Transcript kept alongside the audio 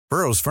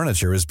Burrow's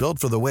furniture is built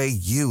for the way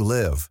you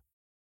live.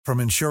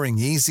 From ensuring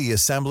easy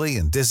assembly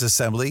and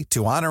disassembly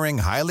to honoring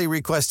highly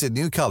requested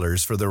new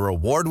colors for their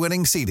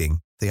award-winning seating,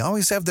 they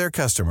always have their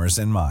customers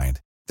in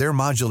mind. Their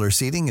modular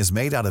seating is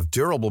made out of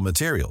durable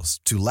materials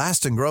to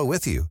last and grow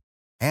with you.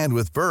 And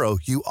with Burrow,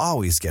 you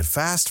always get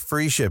fast,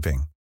 free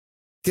shipping.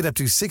 Get up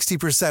to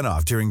 60%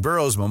 off during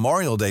Burrow's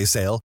Memorial Day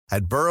sale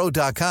at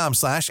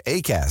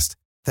burrow.com/ACAST.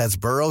 That's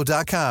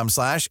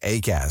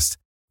burrow.com/ACAST.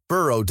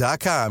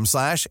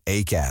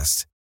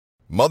 burrow.com/ACAST.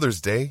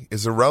 Mother's Day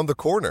is around the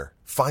corner.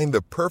 Find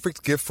the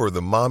perfect gift for the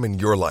mom in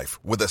your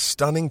life with a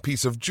stunning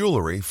piece of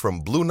jewelry from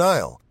Blue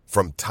Nile.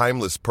 From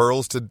timeless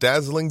pearls to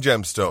dazzling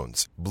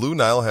gemstones, Blue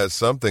Nile has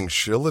something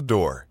she'll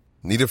adore.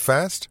 Need it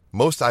fast?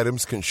 Most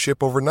items can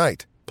ship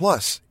overnight.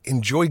 Plus,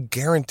 enjoy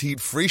guaranteed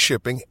free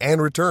shipping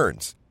and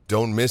returns.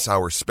 Don't miss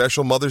our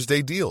special Mother's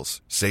Day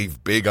deals.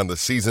 Save big on the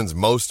season's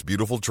most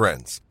beautiful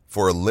trends.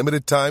 For a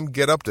limited time,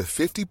 get up to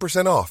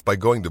 50% off by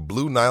going to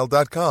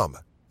BlueNile.com.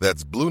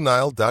 That's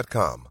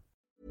BlueNile.com.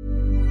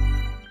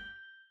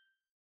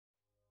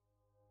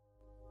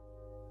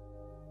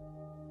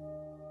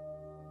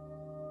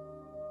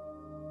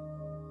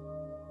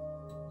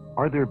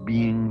 Are there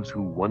beings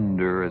who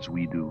wonder as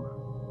we do?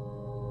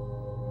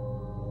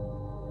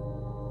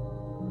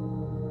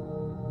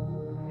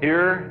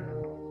 Here,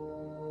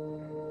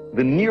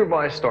 the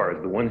nearby stars,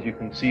 the ones you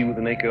can see with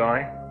the naked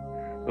eye,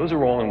 those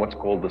are all in what's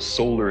called the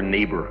solar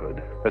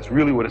neighborhood. That's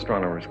really what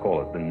astronomers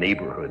call it, the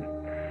neighborhood.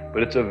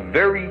 But it's a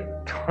very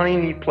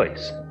tiny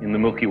place in the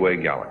Milky Way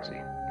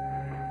galaxy.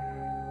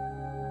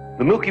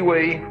 The Milky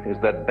Way is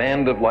that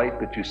band of light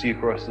that you see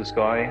across the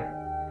sky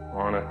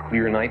on a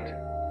clear night.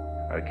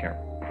 I can't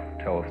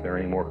tell if there are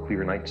any more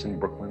clear nights in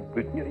Brooklyn,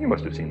 but you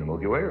must have seen the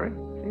Milky Way, right?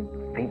 See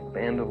the faint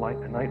band of light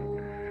at night?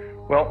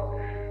 Well,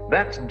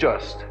 that's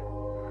just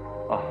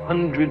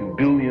 100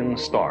 billion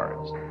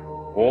stars,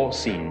 all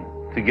seen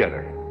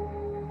together,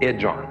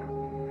 edge on,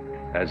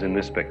 as in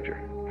this picture.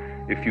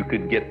 If you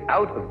could get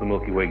out of the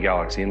Milky Way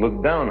galaxy and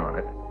look down on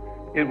it,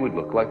 it would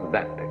look like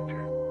that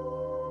picture.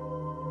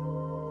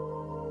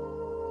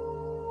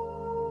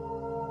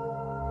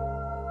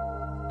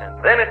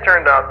 And then it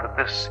turned out that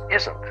this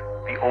isn't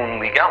the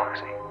only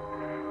galaxy.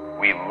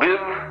 We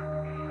live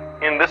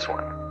in this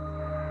one,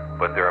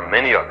 but there are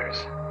many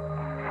others.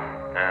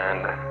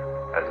 And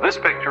as this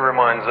picture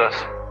reminds us,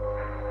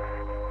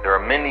 there are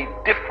many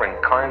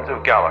different kinds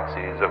of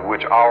galaxies, of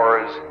which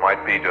ours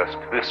might be just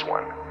this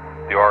one.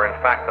 There are in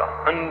fact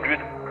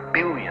 100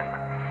 billion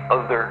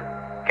other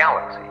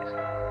galaxies,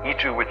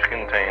 each of which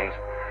contains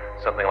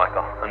something like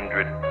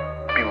 100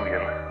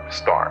 billion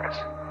stars.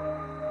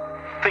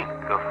 Think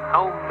of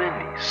how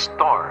many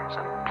stars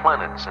and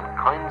planets and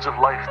kinds of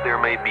life there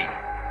may be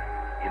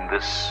in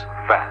this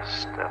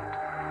vast and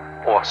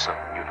awesome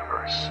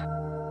universe.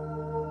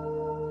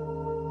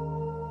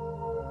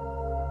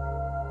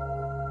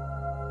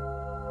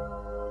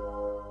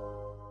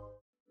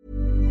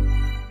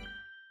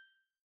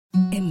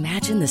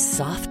 Imagine the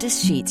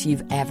softest sheets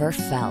you've ever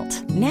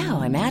felt.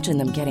 Now imagine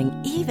them getting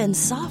even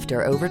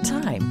softer over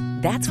time.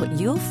 That's what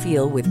you'll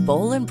feel with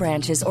Boll &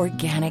 Branch's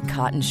organic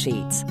cotton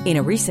sheets. In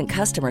a recent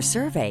customer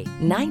survey,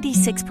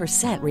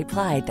 96%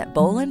 replied that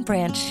Boll &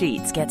 Branch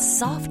sheets get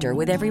softer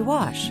with every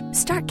wash.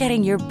 Start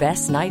getting your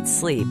best night's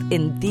sleep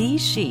in these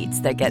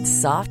sheets that get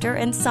softer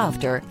and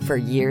softer for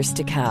years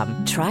to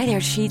come. Try their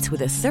sheets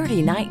with a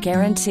 30-night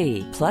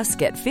guarantee. Plus,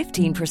 get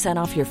 15%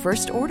 off your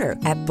first order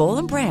at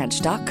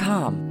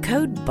bollandbranch.com.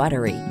 Code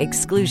BUTTERY.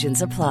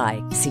 Exclusions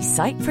apply. See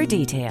site for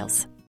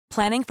details.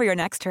 Planning for your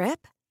next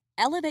trip?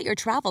 Elevate your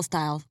travel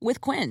style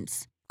with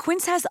Quince.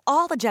 Quince has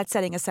all the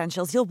jet-setting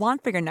essentials you'll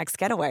want for your next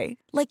getaway,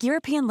 like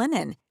European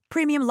linen,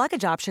 premium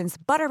luggage options,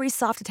 buttery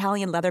soft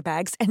Italian leather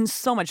bags, and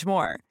so much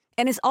more.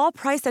 And is all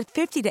priced at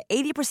 50 to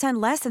 80%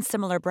 less than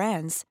similar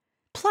brands.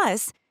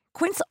 Plus,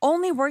 Quince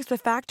only works with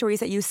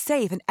factories that use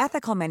safe and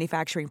ethical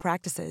manufacturing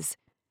practices.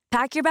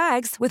 Pack your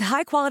bags with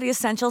high-quality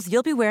essentials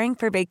you'll be wearing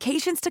for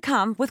vacations to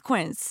come with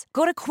Quince.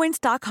 Go to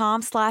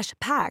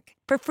quince.com/pack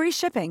for free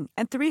shipping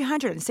and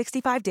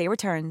 365-day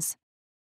returns.